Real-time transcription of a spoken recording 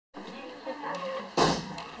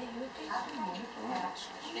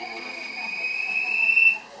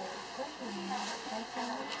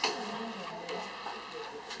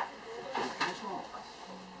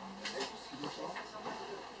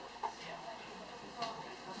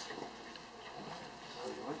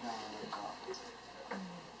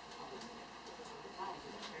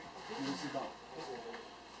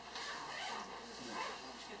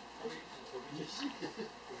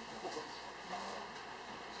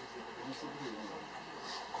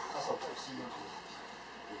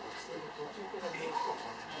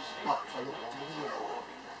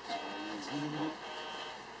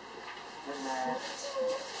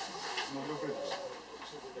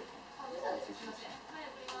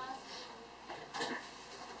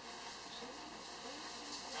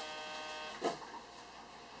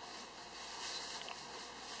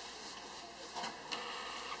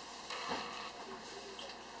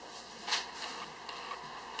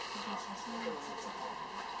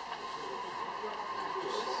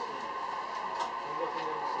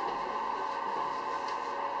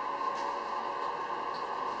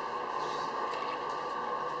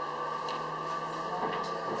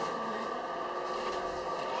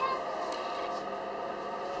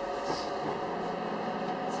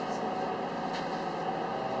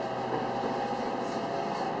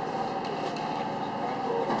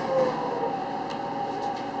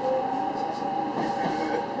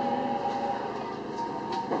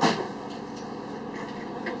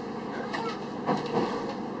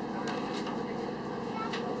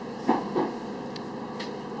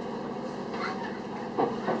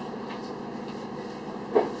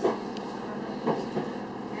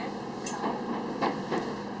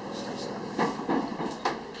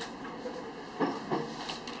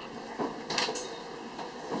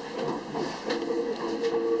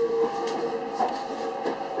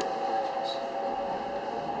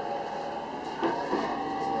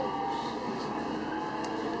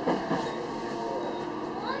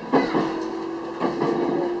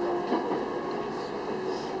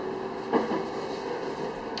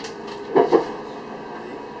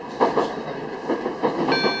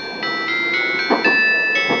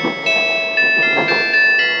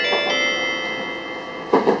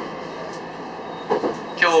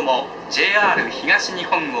JR 東日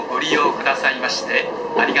本をご利用くださいまして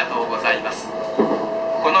ありがとうございます。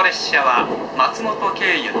この列車は松本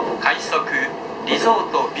経由の快速リゾ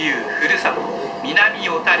ートビューふるさと南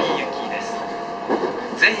小谷行きです。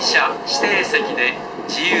全車指定席で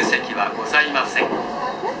自由席はございません。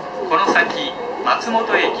この先松本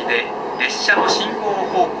駅で列車の進行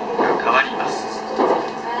方向が変わります。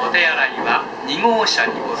お手洗いは2号車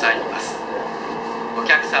にございます。お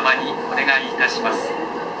客様にお願いいたします。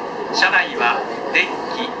車内はデッ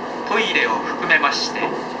キ、トイレを含めまして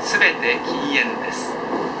全て禁煙です。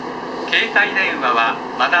携帯電話は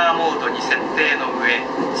マナーモードに設定の上、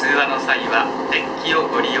通話の際はデッキを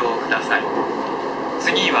ご利用ください。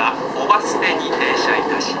次はおバス停に停車い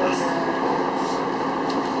たします。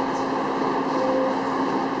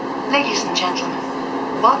 Ladies and gentlemen,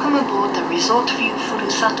 welcome aboard the Resort View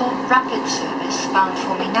Furusato Rapid Service bound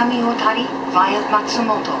for Minami Otari via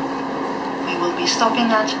Matsumoto.We will be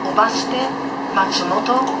stopping at Obaste,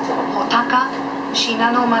 Matsumoto, Hotaka,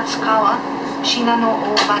 Shinano Matsukawa, Shinano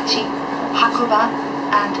Obachi, Hakuba,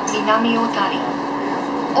 and Minami Otari.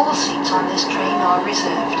 All seats on this train are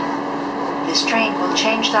reserved. This train will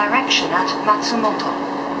change direction at Matsumoto.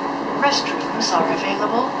 Restrooms are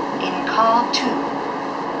available in car 2.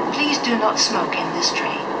 Please do not smoke in this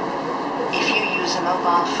train. If you use a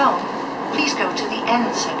mobile phone, please go to the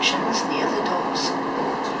end sections near the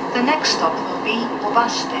doors.The next stop will be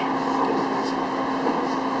Obaste.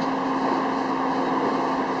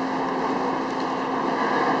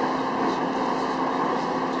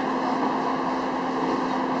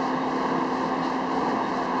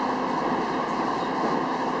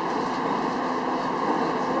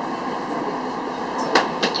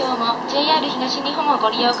 今日も JR 東日本をご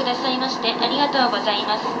利用くださいましてありがとうござい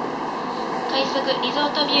ます。快速リゾー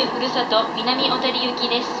トビューふるさと南小谷行き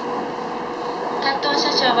です。関東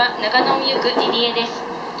車掌は長野を行く入江です。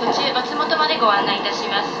途中松本までご案内いたし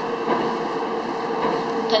ます。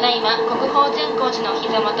ただいま国宝善光寺のお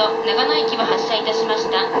膝元長野駅を発車いたしまし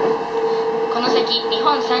た。この先日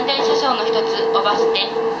本三大車掌の一つおバスで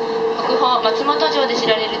国宝松本城で知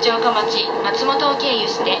られる城下町松本を経由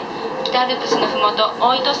して北アルプスのふもと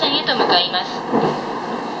大糸山へと向かいます。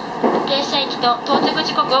停車駅と到着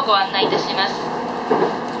時刻をご案内いたします。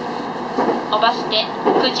おバスで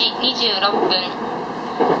9時26分、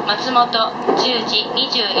松本10時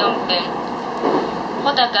24分、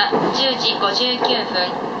穂高10時59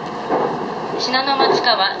分、信濃松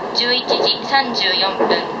川11時34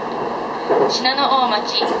分、信濃大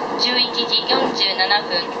町11時47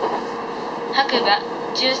分、白馬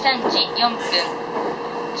13時4分、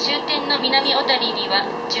終点の南小谷には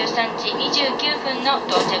13時29分の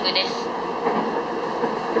到着です。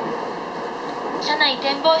車内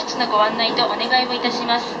展望室のご案内とお願いをいたし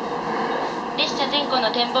ます。列車前後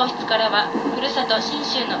の展望室からはふるさと信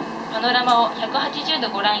州のパノラマを180度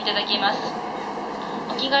ご覧いただけます。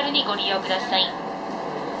お気軽にご利用ください。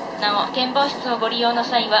なお、展望室をご利用の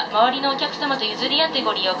際は周りのお客様と譲り合って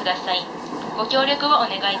ご利用ください。ご協力をお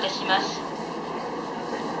願いいたします。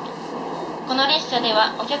この列車で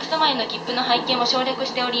はお客様への切符の拝見を省略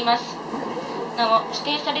しております。なお、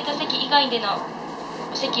指定された席以外での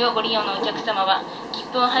お席をご利用のお客様は切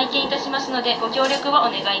符を拝見いたしますのでご協力をお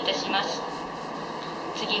願いいたします。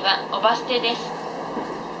次はおバス停です。